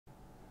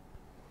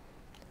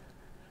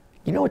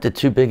You know what the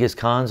two biggest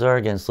cons are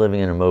against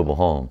living in a mobile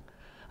home?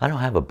 I don't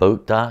have a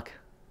boat dock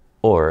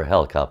or a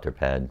helicopter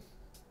pad.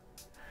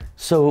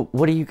 So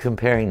what are you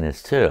comparing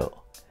this to?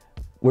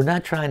 We're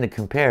not trying to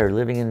compare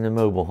living in the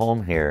mobile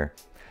home here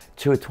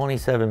to a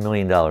 $27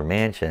 million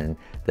mansion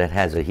that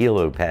has a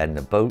helo pad and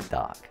a boat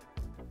dock.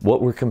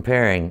 What we're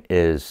comparing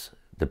is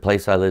the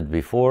place I lived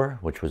before,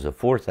 which was a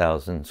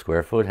 4,000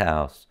 square foot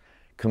house,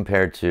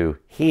 compared to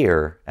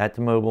here at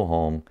the mobile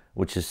home,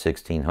 which is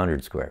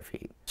 1,600 square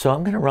feet. So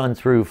I'm going to run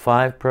through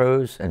 5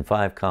 pros and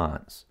 5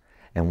 cons.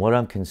 And what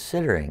I'm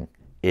considering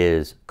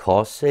is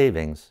cost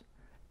savings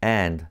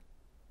and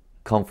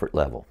comfort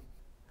level.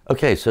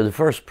 Okay, so the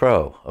first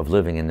pro of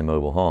living in the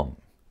mobile home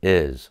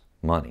is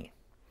money.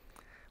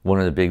 One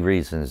of the big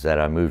reasons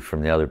that I moved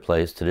from the other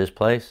place to this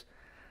place,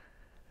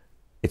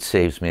 it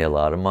saves me a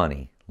lot of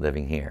money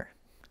living here.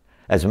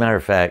 As a matter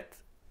of fact,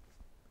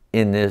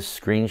 in this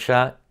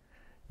screenshot,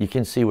 you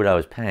can see what I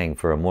was paying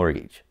for a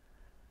mortgage.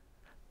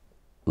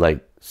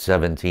 Like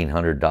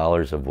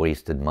 $1,700 of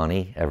wasted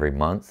money every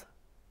month.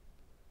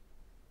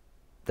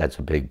 That's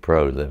a big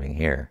pro living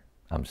here.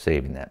 I'm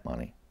saving that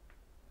money.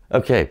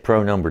 Okay,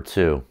 pro number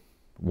 2,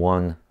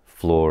 1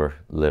 floor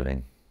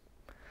living.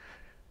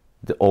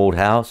 The old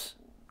house,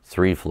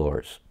 3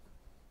 floors.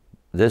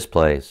 This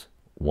place,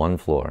 1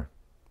 floor.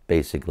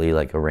 Basically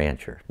like a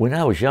rancher. When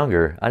I was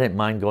younger, I didn't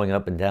mind going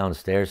up and down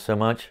stairs so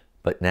much,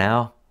 but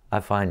now I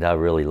find I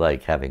really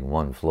like having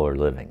 1 floor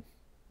living.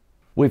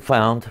 We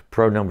found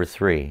pro number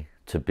 3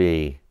 to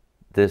be,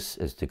 this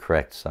is the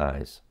correct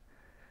size.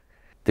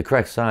 The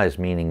correct size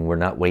meaning we're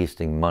not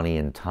wasting money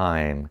and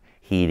time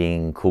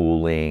heating,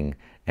 cooling,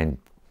 and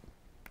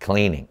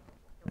cleaning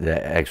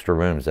the extra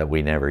rooms that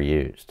we never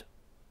used.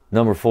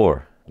 Number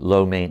 4,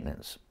 low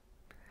maintenance.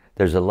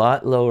 There's a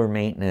lot lower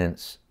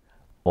maintenance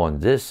on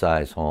this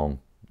size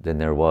home than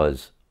there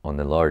was on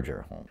the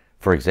larger home.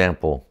 For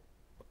example,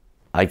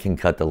 I can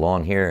cut the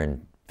lawn here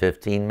in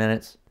 15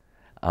 minutes.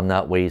 I'm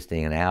not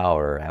wasting an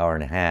hour, hour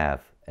and a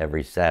half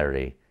every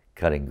Saturday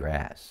cutting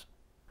grass.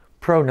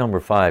 Pro number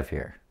 5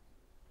 here.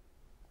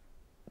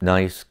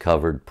 Nice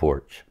covered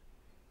porch.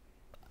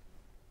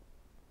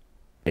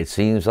 It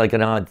seems like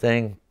an odd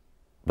thing,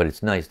 but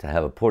it's nice to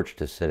have a porch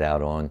to sit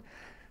out on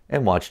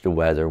and watch the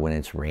weather when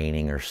it's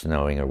raining or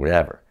snowing or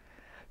whatever.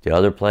 The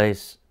other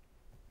place,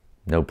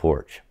 no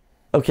porch.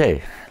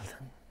 Okay,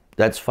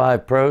 that's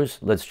 5 pros.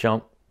 Let's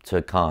jump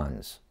to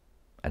cons.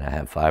 And I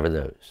have 5 of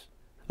those.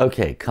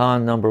 Okay,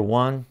 con number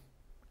 1,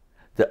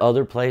 the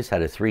other place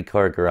had a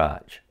 3-car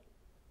garage.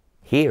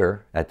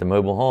 Here at the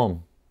mobile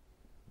home,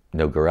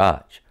 no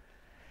garage.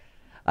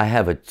 I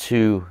have a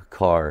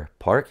 2-car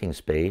parking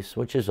space,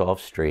 which is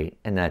off street,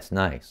 and that's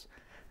nice.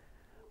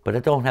 But I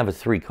don't have a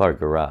 3-car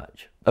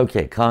garage.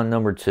 Okay, con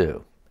number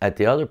 2, at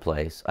the other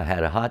place, I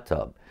had a hot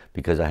tub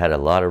because I had a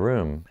lot of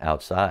room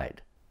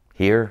outside.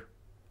 Here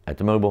at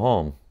the mobile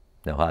home,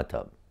 no hot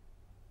tub.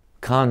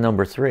 Con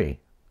number 3,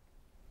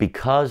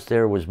 because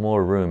there was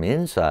more room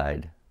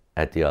inside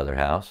at the other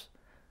house,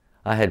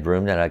 I had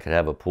room that I could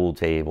have a pool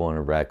table and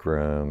a rec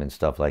room and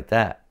stuff like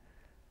that.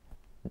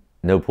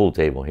 No pool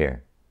table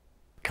here.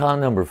 Con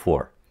number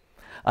 4,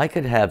 I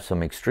could have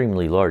some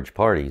extremely large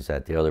parties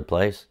at the other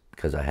place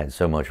because I had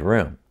so much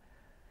room.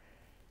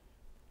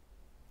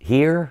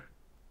 Here,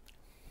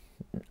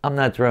 I'm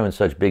not throwing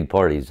such big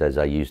parties as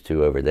I used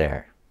to over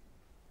there.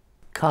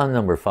 Con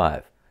number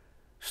 5,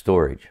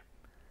 storage.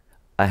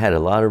 I had a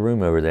lot of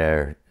room over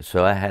there,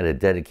 so I had a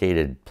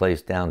dedicated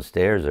place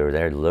downstairs over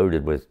there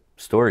loaded with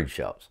storage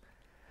shelves.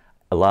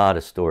 A lot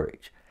of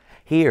storage.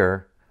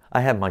 Here, I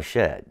have my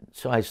shed,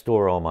 so I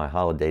store all my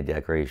holiday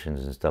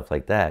decorations and stuff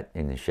like that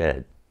in the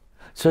shed.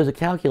 So the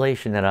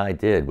calculation that I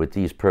did with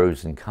these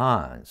pros and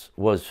cons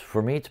was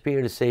for me to be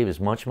able to save as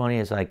much money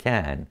as I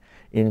can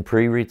in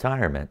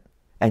pre-retirement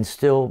and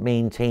still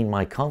maintain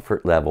my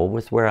comfort level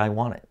with where I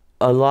want it.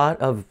 A lot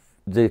of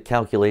the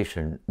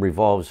calculation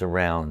revolves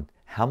around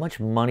how much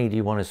money do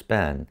you want to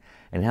spend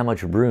and how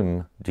much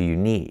room do you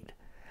need?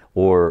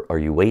 Or are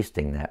you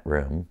wasting that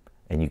room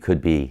and you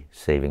could be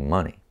saving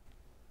money?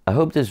 I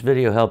hope this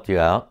video helped you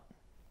out,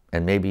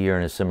 and maybe you're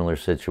in a similar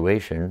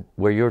situation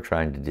where you're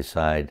trying to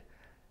decide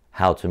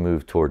how to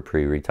move toward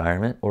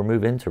pre-retirement or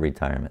move into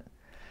retirement.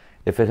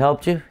 If it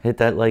helped you, hit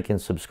that like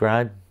and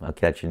subscribe. I'll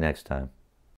catch you next time.